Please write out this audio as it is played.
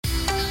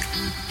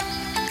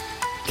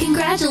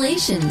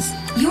Congratulations!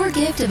 Your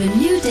gift of a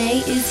new day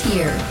is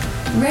here.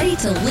 Ready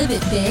to live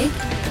it big?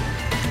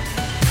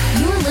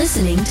 You're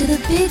listening to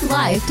the Big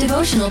Life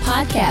Devotional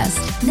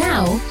Podcast.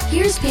 Now,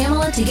 here's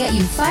Pamela to get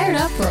you fired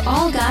up for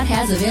all God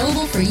has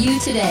available for you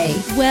today.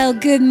 Well,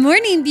 good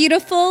morning,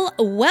 beautiful.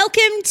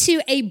 Welcome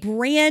to a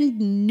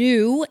brand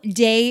new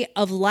day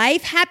of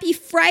life. Happy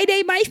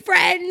Friday, my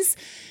friends.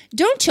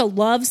 Don't you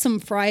love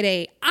some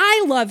Friday?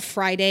 I love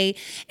Friday,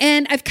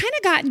 and I've kind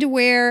of gotten to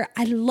where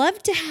I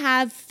love to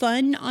have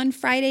fun on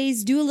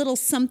Fridays, do a little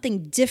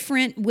something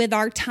different with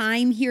our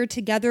time here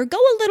together, go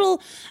a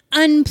little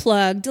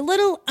unplugged, a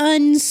little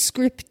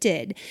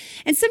unscripted.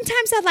 And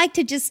sometimes I like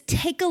to just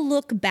take a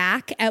look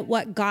back at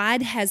what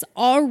God has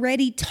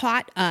already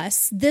taught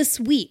us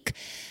this week.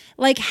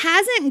 Like,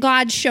 hasn't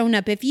God shown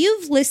up? If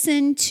you've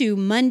listened to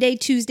Monday,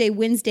 Tuesday,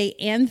 Wednesday,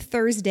 and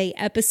Thursday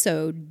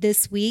episode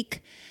this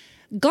week,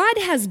 God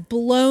has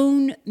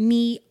blown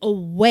me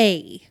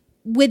away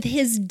with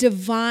his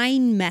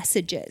divine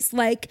messages,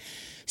 like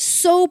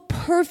so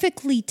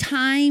perfectly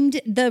timed.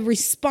 The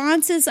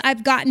responses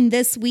I've gotten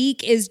this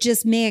week is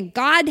just, man,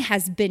 God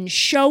has been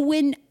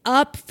showing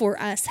up for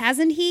us,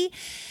 hasn't he?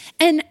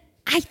 And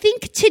I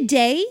think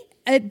today,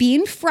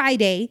 being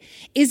Friday,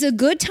 is a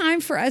good time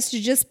for us to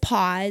just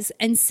pause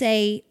and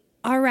say,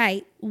 all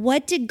right,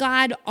 what did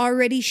God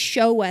already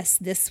show us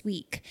this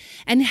week?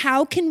 And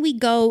how can we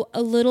go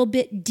a little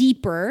bit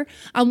deeper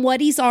on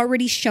what he's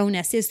already shown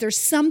us? Is there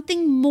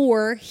something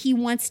more he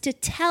wants to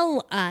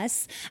tell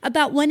us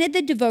about one of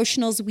the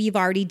devotionals we've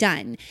already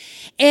done?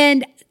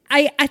 And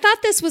I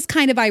thought this was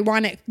kind of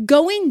ironic.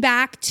 Going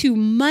back to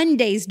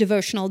Monday's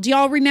devotional, do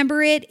y'all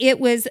remember it? It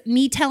was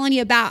me telling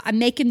you about I'm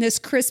making this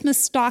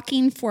Christmas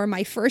stocking for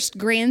my first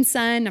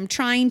grandson. I'm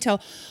trying to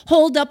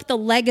hold up the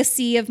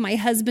legacy of my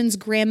husband's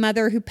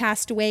grandmother who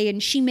passed away,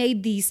 and she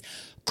made these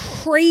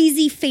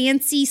crazy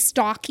fancy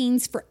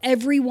stockings for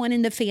everyone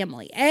in the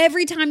family.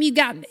 Every time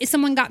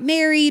someone got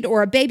married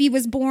or a baby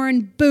was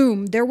born,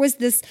 boom, there was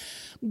this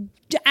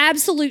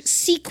absolute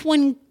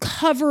sequin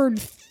covered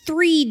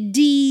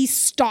 3D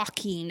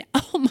stocking.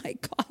 Oh my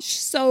gosh,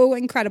 so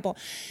incredible.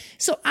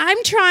 So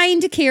I'm trying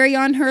to carry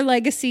on her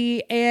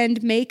legacy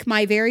and make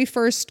my very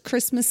first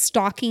Christmas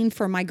stocking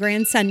for my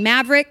grandson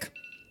Maverick.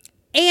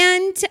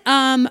 And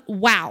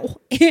wow,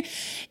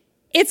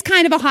 it's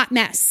kind of a hot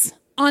mess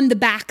on the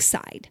back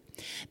side.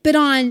 But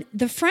on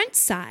the front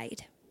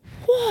side,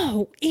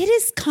 whoa, it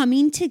is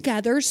coming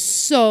together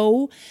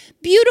so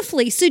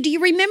beautifully. So do you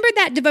remember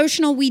that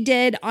devotional we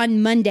did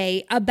on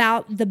Monday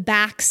about the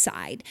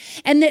backside?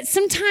 And that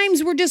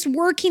sometimes we're just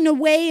working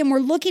away and we're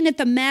looking at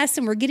the mess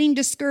and we're getting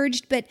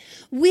discouraged, but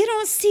we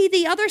don't see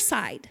the other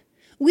side.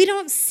 We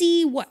don't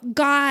see what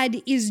God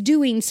is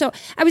doing. So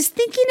I was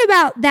thinking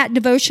about that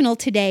devotional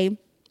today,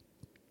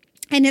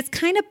 and it's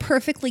kind of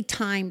perfectly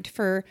timed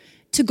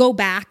to go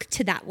back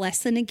to that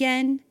lesson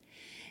again,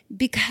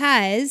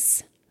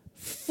 because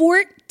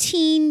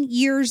 14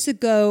 years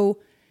ago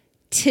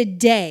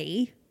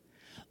today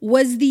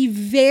was the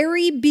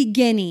very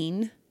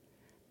beginning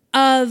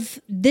of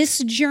this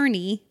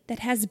journey that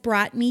has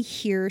brought me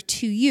here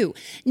to you.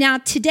 Now,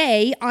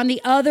 today, on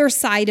the other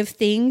side of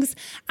things,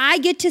 I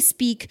get to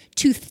speak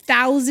to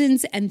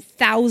thousands and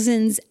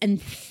thousands and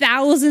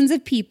thousands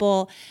of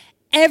people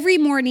every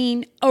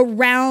morning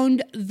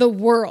around the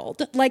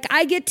world. Like,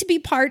 I get to be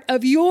part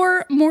of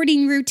your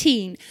morning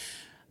routine.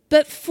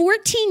 But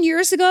 14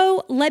 years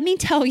ago, let me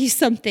tell you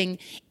something.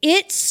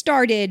 It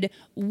started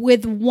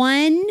with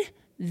one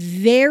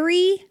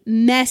very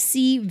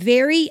messy,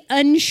 very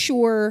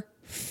unsure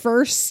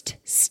first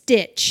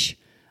stitch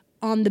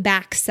on the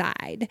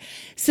backside.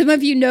 Some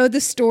of you know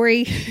the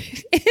story.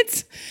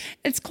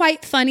 It's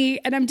quite funny.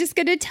 And I'm just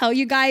going to tell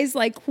you guys,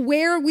 like,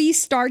 where we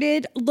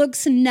started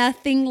looks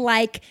nothing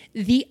like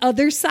the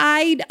other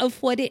side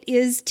of what it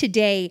is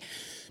today.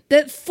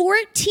 But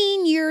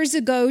 14 years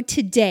ago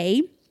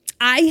today,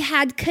 I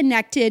had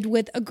connected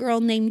with a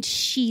girl named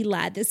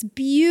Sheila, this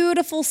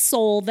beautiful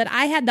soul that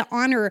I had the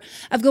honor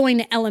of going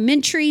to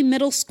elementary,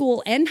 middle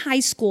school, and high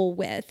school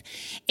with.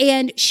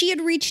 And she had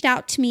reached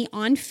out to me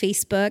on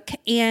Facebook.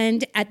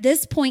 And at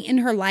this point in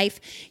her life,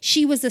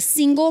 she was a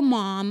single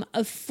mom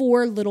of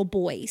 4 little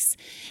boys.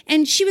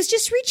 And she was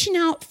just reaching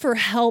out for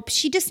help.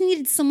 She just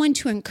needed someone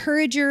to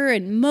encourage her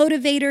and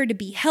motivate her to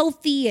be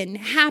healthy and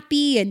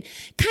happy and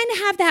kind of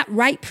have that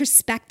right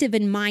perspective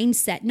and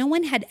mindset. No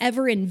one had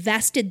ever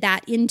invested that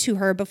into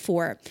her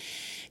before.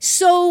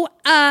 So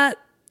I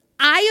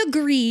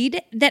agreed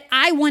that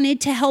I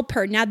wanted to help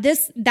her. Now,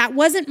 that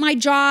wasn't my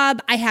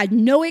job. I had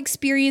no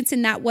experience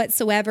in that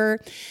whatsoever.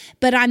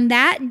 But on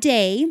that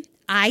day,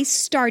 I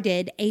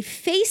started a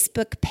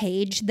Facebook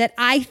page that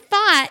I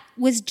thought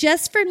was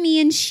just for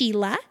me and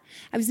Sheila.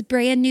 I was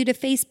brand new to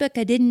Facebook.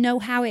 I didn't know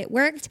how it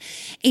worked.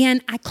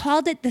 And I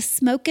called it the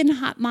Smokin'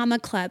 Hot Mama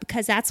Club,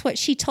 because that's what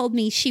she told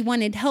me she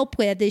wanted help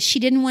with. Is she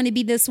didn't want to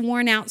be this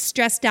worn out,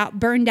 stressed out,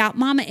 burned out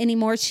mama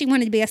anymore. She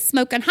wanted to be a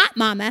smoking hot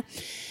mama.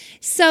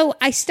 So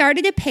I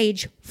started a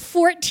page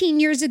 14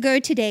 years ago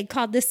today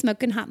called the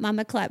Smokin' Hot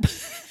Mama Club.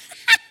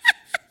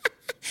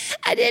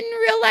 I didn't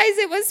realize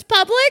it was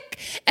public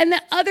and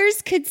that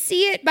others could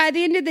see it. By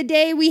the end of the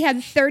day, we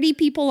had 30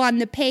 people on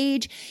the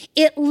page.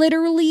 It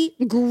literally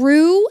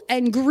grew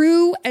and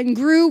grew and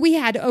grew. We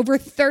had over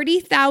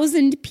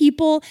 30,000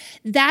 people.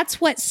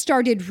 That's what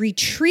started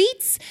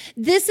retreats.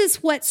 This is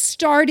what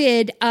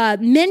started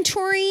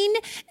mentoring.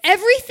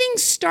 Everything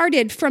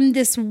started from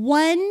this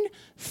one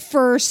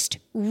first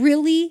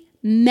really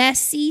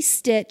messy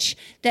stitch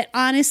that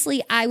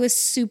honestly I was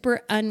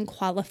super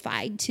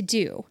unqualified to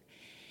do.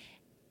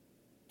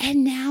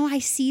 And now I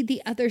see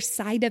the other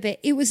side of it.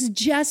 It was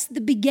just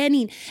the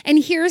beginning.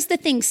 And here's the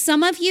thing.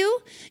 Some of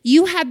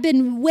you have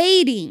been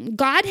waiting.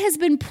 God has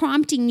been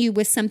prompting you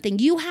with something.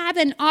 You have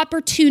an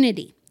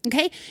opportunity.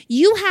 Okay,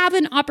 you have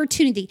an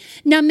opportunity.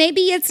 Now,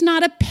 maybe it's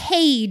not a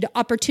paid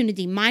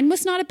opportunity. Mine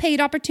was not a paid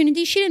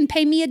opportunity. She didn't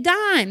pay me a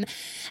dime.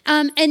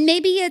 And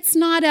maybe it's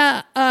not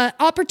a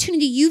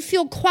opportunity you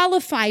feel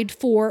qualified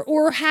for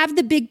or have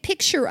the big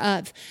picture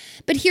of.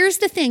 But here's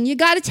the thing. You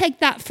got to take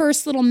that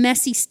first little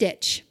messy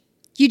stitch.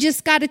 You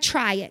just got to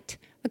try it.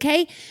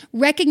 Okay,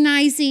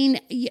 recognizing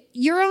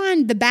you're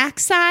on the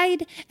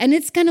backside and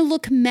it's going to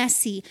look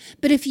messy.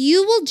 But if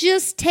you will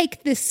just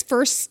take this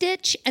first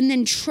stitch and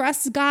then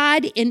trust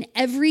God in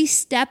every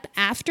step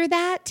after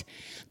that,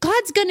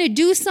 God's going to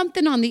do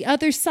something on the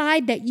other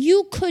side that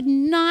you could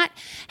not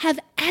have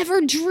ever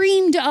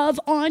dreamed of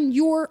on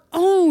your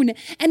own.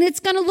 And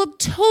it's going to look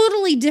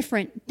totally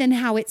different than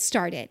how it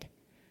started.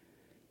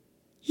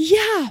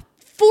 Yeah,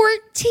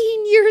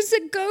 14 years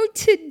ago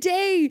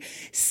today,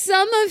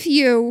 some of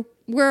you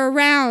were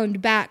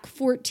around back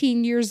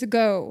 14 years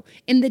ago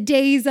in the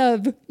days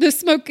of the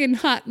Smoking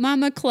Hot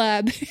Mama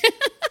Club.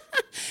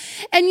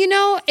 And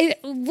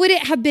would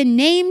it have been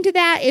named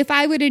that if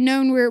I would have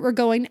known where we're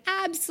going?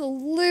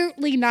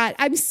 Absolutely not.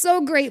 I'm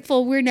so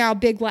grateful we're now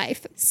Big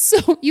Life.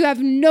 So you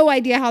have no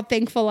idea how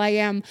thankful I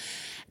am.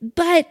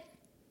 But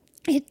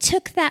it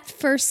took that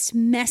first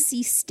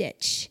messy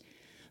stitch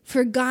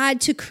for God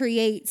to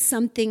create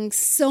something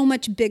so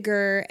much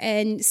bigger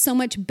and so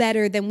much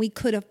better than we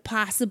could have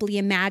possibly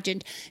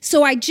imagined.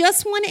 So I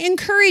just want to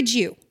encourage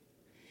you.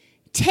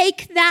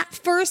 Take that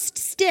first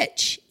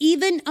stitch,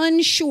 even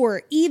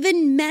unsure,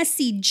 even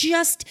messy,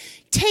 just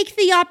take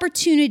the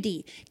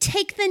opportunity,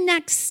 take the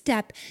next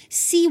step,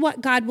 see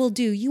what God will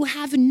do. You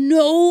have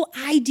no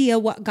idea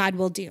what God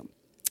will do.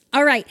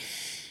 All right.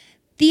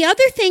 The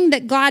other thing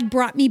that God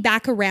brought me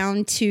back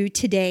around to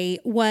today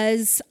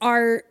was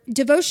our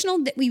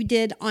devotional that we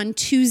did on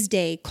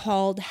Tuesday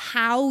called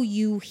How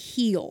You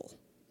Heal.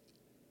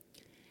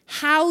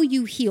 How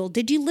You Heal.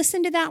 Did you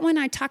listen to that one?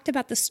 I talked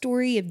about the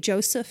story of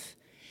Joseph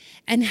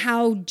and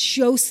how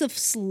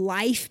Joseph's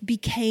life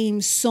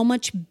became so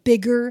much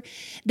bigger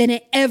than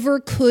it ever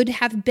could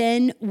have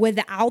been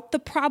without the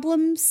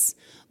problems,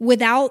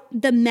 without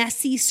the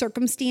messy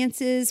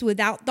circumstances,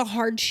 without the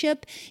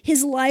hardship.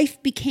 His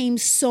life became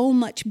so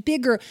much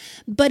bigger,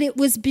 but it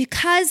was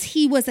because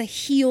he was a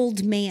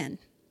healed man.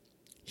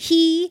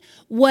 He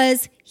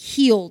was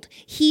healed.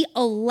 He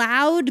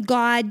allowed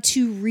God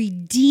to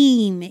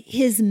redeem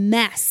his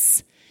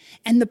mess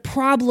and the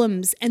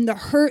problems and the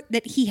hurt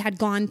that he had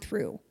gone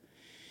through.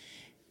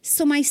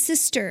 So my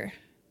sister,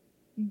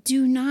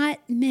 do not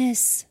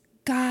miss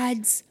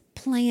God's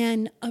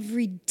plan of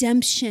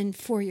redemption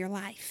for your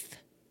life.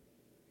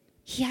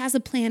 He has a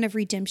plan of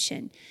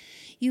redemption.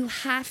 You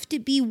have to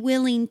be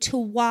willing to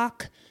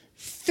walk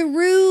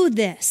through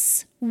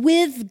this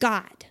with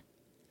God,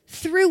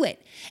 through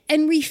it,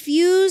 and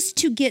refuse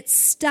to get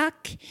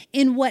stuck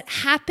in what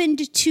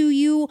happened to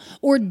you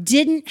or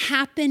didn't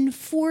happen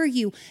for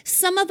you.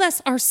 Some of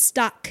us are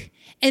stuck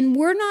and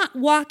we're not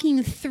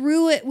walking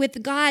through it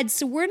with God,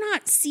 so we're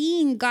not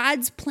seeing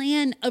God's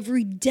plan of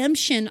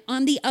redemption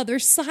on the other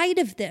side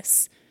of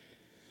this.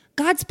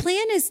 God's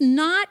plan is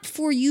not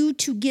for you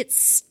to get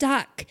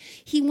stuck.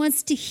 He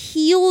wants to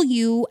heal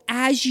you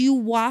as you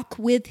walk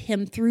with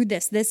him through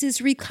this. This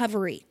is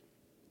recovery.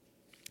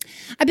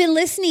 I've been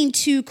listening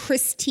to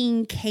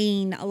Christine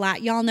Kane a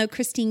lot. Y'all know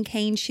Christine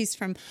Kane. She's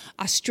from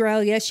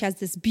Australia. She has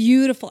this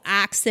beautiful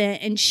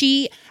accent. And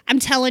I'm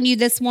telling you,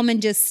 this woman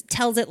just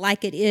tells it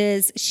like it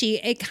is.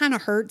 It kind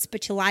of hurts,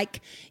 but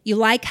you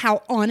like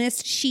how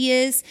honest she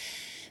is.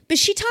 But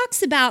she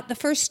talks about the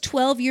first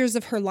 12 years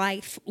of her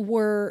life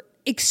were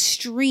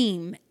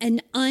extreme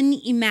and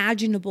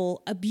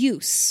unimaginable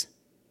abuse.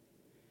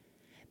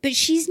 But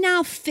she's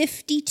now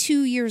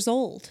 52 years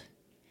old.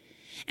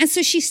 And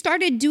so she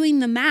started doing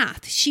the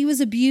math. She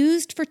was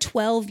abused for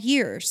 12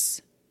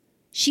 years.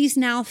 She's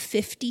now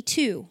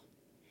 52.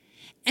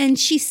 And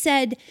she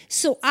said,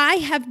 so I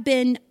have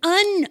been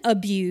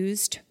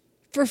unabused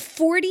for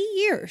 40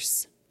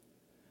 years.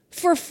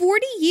 For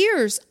 40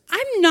 years,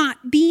 I'm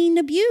not being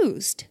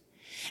abused.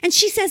 And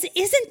she says,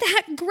 isn't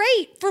that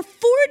great? For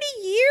 40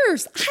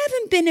 years, I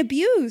haven't been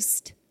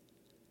abused.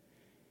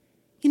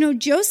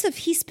 Joseph,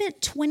 he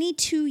spent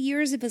 22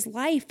 years of his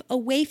life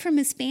away from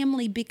his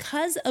family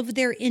because of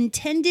their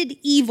intended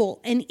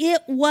evil, and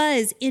it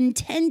was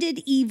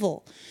intended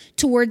evil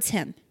towards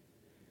him.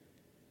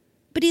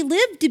 But he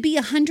lived to be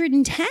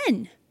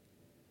 110.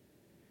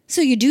 So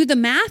you do the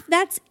math,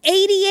 that's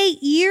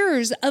 88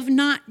 years of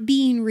not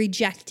being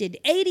rejected,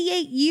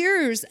 88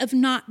 years of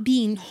not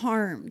being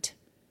harmed.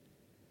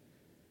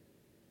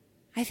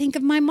 I think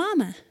of my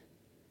mama.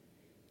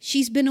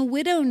 She's been a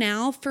widow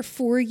now for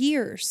 4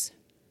 years.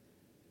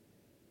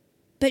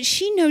 But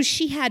she knows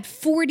she had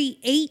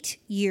 48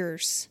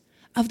 years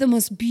of the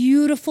most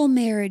beautiful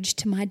marriage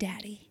to my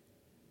daddy.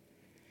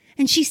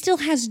 And she still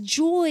has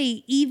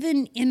joy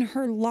even in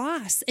her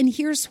loss. And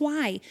here's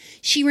why.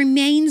 She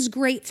remains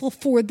grateful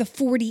for the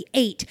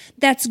 48.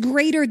 That's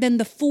greater than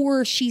the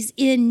 4 she's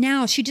in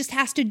now. She just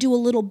has to do a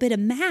little bit of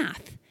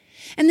math.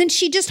 And then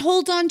she just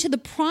holds on to the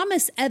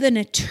promise of an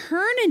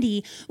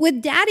eternity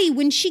with daddy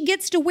when she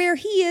gets to where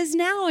he is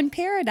now in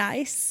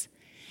paradise.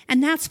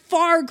 And that's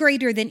far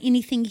greater than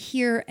anything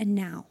here and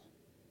now.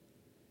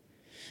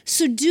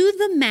 So do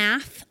the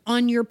math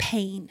on your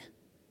pain.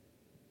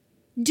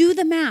 Do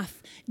the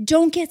math.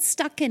 Don't get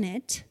stuck in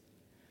it.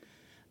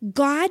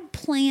 God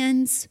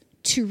plans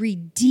to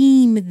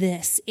redeem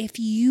this if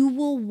you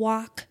will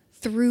walk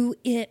through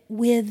it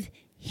with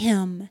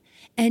him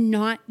and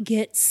not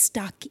get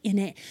stuck in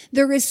it.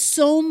 There is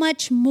so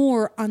much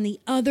more on the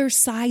other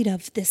side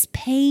of this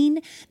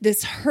pain,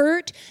 this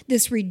hurt,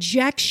 this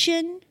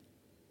rejection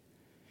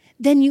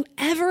than you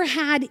ever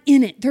had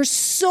in it. There's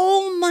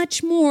so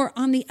much more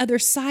on the other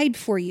side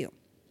for you.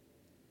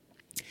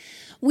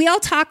 We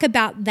all talk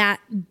about that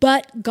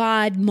but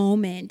God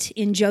moment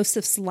in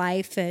Joseph's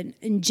life, and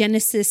in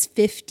Genesis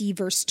 50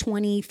 verse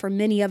 20. For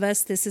many of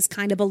us, this is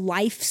kind of a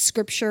life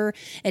scripture.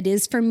 It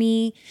is for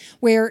me,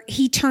 where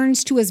he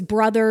turns to his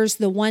brothers,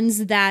 the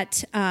ones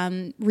that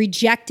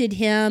rejected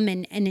him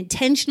and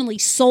intentionally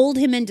sold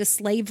him into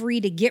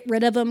slavery to get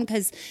rid of him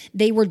because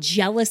they were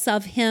jealous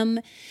of him.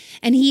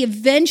 And he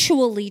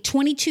eventually,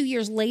 22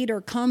 years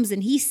later, comes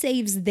and he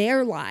saves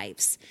their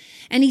lives.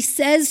 And he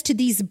says to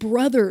these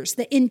brothers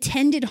that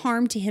intended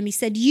harm to him, he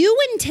said, "You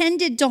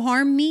intended to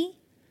harm me,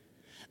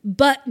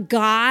 but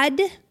God,"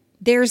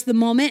 there's the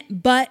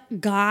moment, "but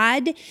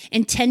God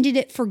intended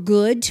it for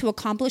good to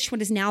accomplish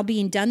what is now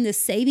being done, the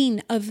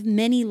saving of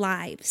many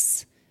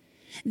lives."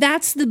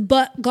 That's the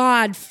but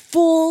God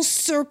full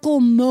circle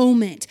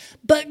moment.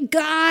 But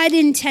God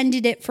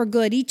intended it for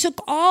good. He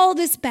took all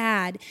this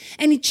bad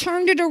and he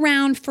turned it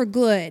around for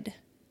good.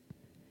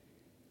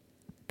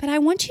 But I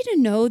want you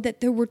to know that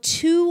there were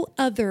 2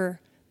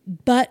 other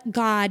but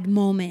God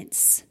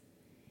moments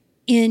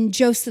in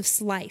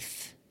Joseph's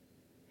life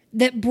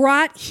that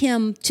brought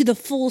him to the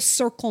full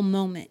circle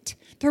moment.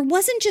 There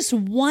wasn't just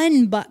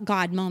one but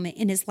God moment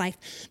in his life.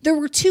 There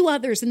were 2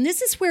 others. And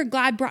this is where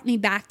God brought me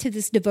back to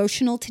this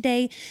devotional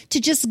today, to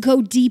just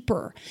go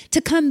deeper,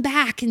 to come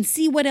back and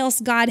see what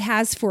else God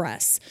has for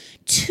us.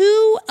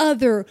 2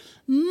 other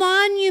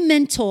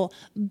monumental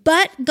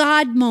but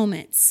God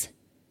moments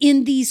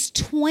in these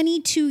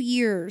 22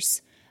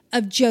 years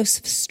of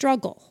Joseph's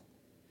struggle.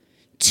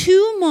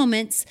 2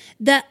 moments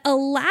that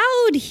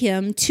allowed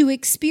him to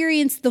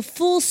experience the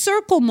full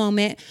circle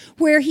moment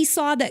where he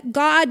saw that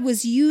God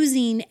was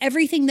using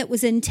everything that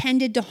was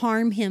intended to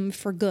harm him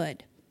for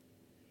good.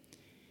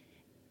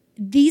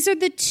 These are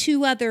the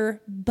 2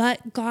 other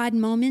but God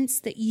moments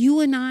that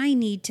you and I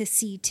need to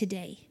see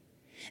today,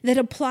 that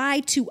apply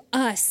to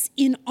us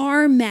in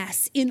our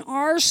mess, in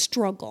our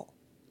struggle.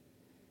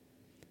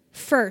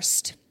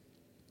 First,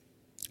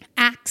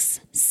 Acts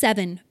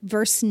 7,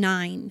 verse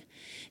 9.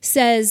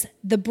 Says,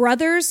 the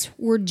brothers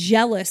were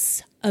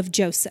jealous of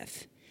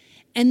Joseph,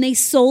 and they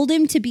sold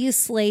him to be a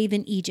slave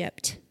in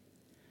Egypt.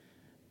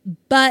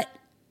 But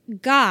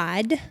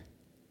God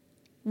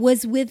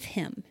was with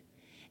him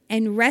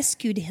and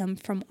rescued him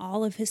from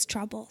all of his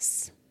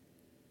troubles.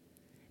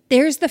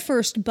 There's the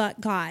first but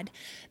God.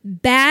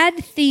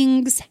 Bad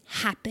things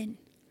happen,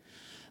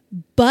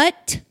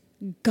 but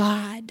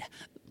God.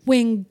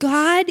 When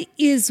God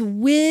is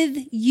with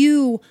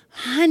you,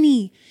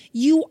 honey,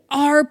 you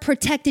are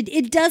protected.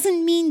 It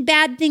doesn't mean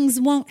bad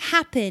things won't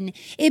happen.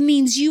 It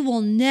means you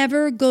will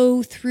never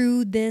go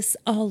through this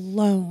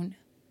alone.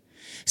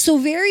 So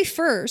very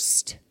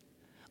first,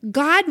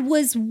 God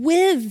was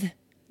with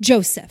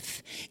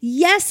Joseph.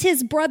 Yes,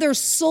 his brothers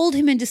sold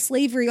him into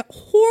slavery.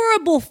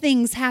 Horrible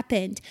things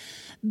happened,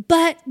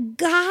 but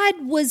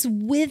God was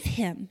with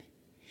him.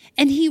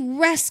 And he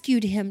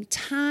rescued him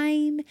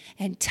time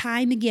and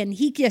time again.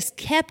 He just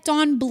kept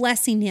on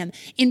blessing him.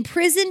 In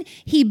prison,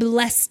 he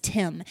blessed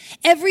him.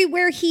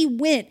 Everywhere he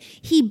went,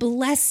 he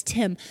blessed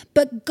him.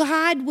 But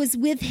God was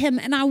with him.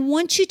 And I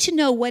want you to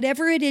know,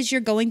 whatever it is you're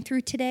going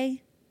through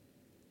today,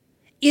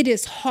 it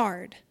is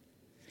hard.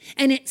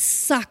 And it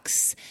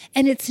sucks.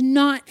 And it's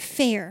not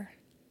fair.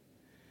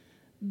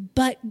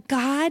 But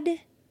God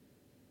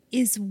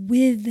is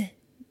with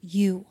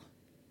you.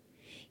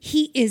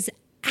 He is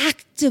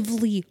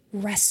actively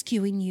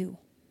rescuing you.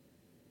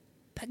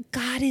 But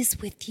God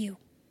is with you.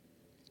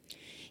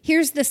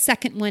 Here's the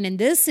second one, and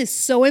this is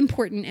so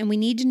important, and we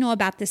need to know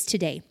about this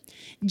today.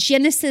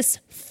 Genesis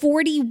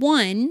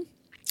 41,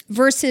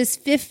 verses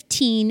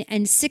 15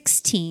 and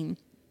 16.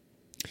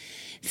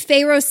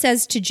 Pharaoh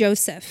says to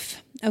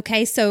Joseph,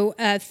 Okay, so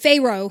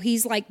Pharaoh,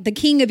 he's like the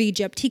king of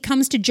Egypt. He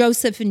comes to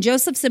Joseph, and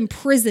Joseph's in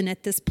prison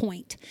at this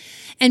point.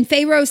 And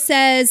Pharaoh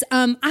says,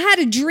 I had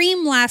a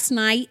dream last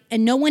night,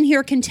 and no one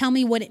here can tell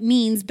me what it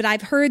means, but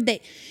I've heard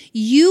that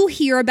you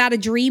hear about a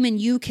dream and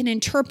you can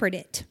interpret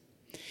it.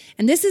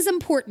 And this is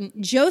important.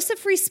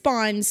 Joseph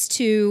responds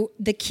to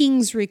the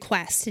king's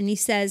request, and he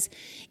says,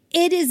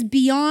 it is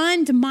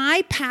beyond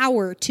my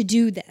power to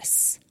do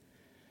this.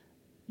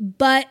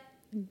 But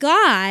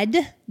God,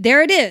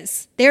 there it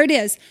is.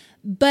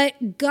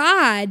 But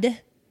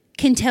God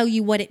can tell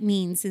you what it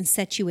means and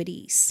set you at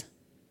ease.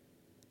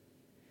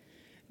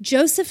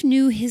 Joseph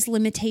knew his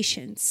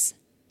limitations,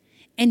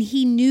 and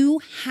he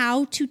knew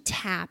how to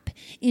tap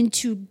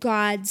into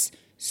God's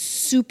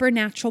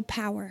supernatural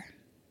power.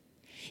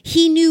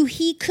 He knew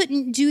he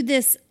couldn't do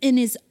this in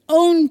his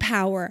own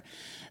power,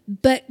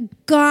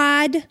 but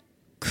God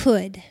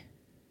could.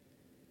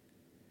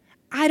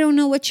 I don't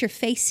know what you're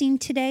facing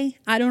today.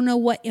 I don't know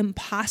what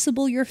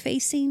impossible you're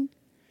facing.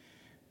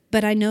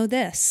 But I know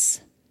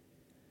this.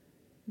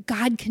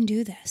 God can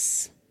do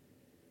this.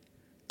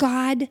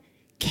 God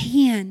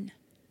can.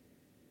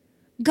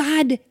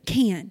 God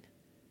can.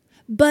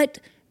 But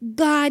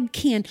God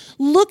can.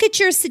 Look at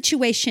your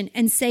situation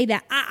and say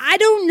that. I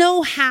don't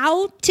know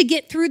how to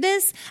get through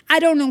this. I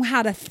don't know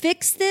how to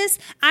fix this.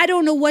 I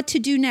don't know what to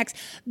do next.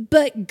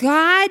 But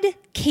God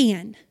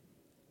can.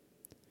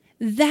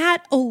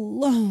 That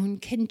alone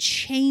can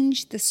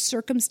change the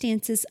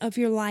circumstances of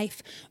your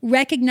life,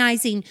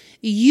 recognizing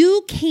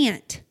you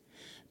can't,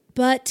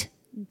 but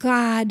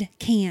God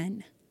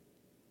can.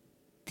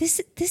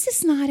 This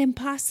is not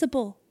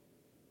impossible.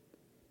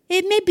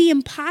 It may be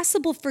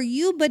impossible for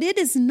you, but it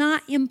is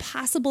not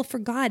impossible for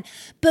God.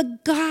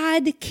 But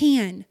God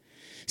can.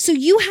 So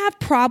you have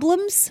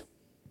problems.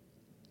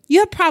 You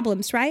have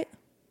problems, right?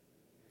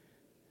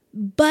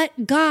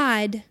 But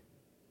God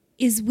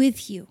is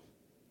with you.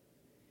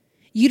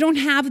 You don't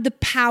have the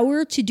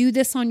power to do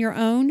this on your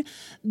own,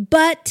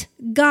 but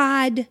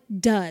God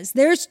does.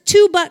 There's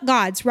two but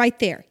gods right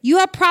there. You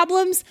have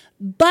problems,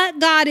 but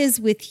God is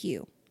with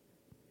you.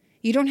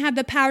 You don't have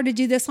the power to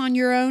do this on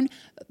your own,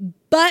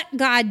 but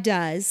God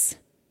does.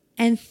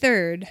 And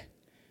third,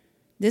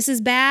 this is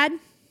bad.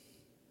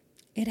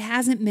 It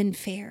hasn't been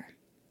fair.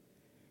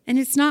 And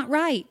it's not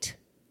right.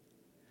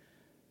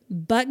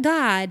 But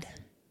God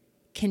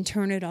can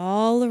turn it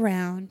all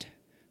around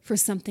for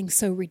something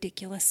so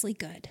ridiculously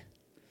good.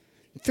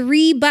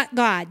 3 but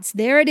gods.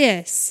 There it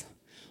is.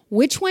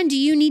 Which one do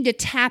you need to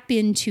tap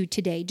into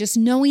today? Just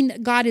knowing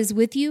that God is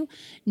with you,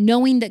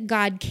 knowing that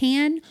God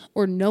can,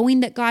 or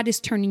knowing that God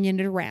is turning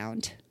it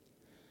around?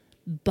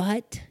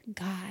 But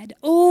God.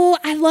 Oh,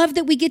 I love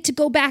that we get to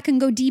go back and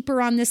go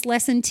deeper on this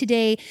lesson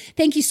today.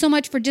 Thank you so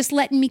much for just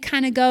letting me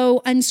kind of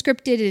go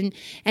unscripted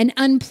and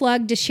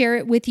unplugged to share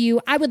it with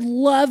you. I would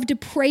love to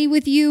pray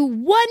with you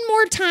one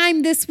more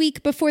time this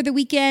week before the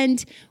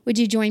weekend. Would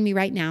you join me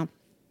right now?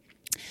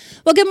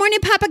 Well, good morning,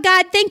 Papa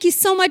God. Thank you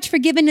so much for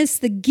giving us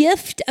the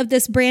gift of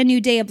this brand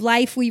new day of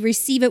life. We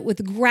receive it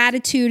with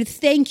gratitude.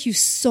 Thank you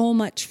so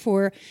much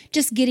for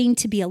just getting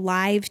to be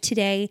alive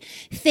today.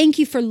 Thank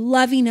you for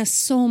loving us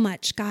so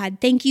much, God.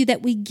 Thank you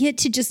that we get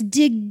to just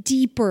dig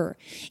deeper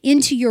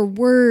into your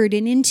word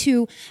and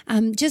into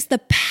just the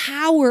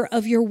power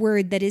of your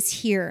word that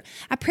is here.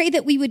 I pray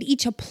that we would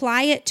each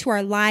apply it to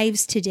our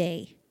lives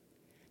today.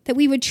 That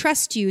we would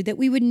trust you, that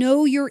we would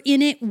know you're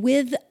in it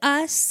with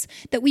us,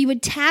 that we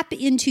would tap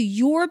into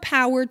your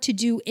power to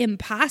do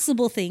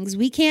impossible things.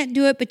 We can't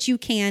do it, but you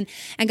can.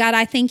 And God,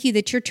 I thank you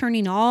that you're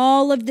turning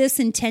all of this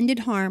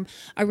intended harm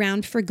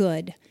around for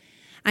good.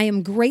 I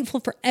am grateful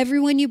for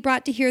everyone you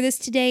brought to hear this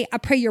today. I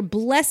pray your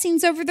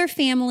blessings over their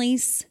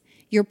families,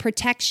 your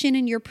protection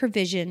and your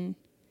provision.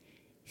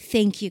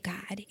 Thank you,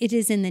 God. It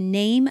is in the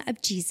name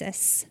of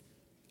Jesus.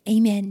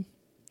 Amen.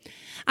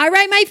 All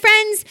right, my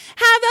friends,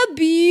 have a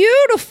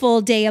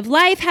beautiful day of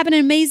life. Have an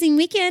amazing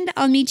weekend.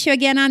 I'll meet you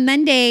again on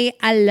Monday.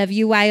 I love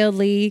you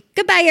wildly.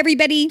 Goodbye,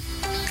 everybody.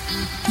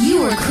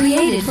 You were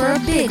created for a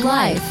big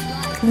life.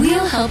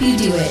 We'll help you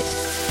do it.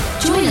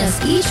 Join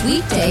us each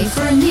weekday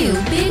for a new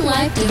Big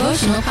Life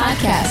devotional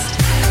podcast.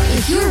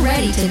 If you're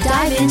ready to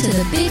dive into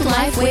the big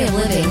life way of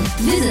living,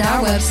 visit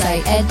our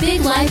website at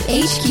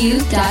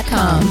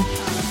biglifehq.com.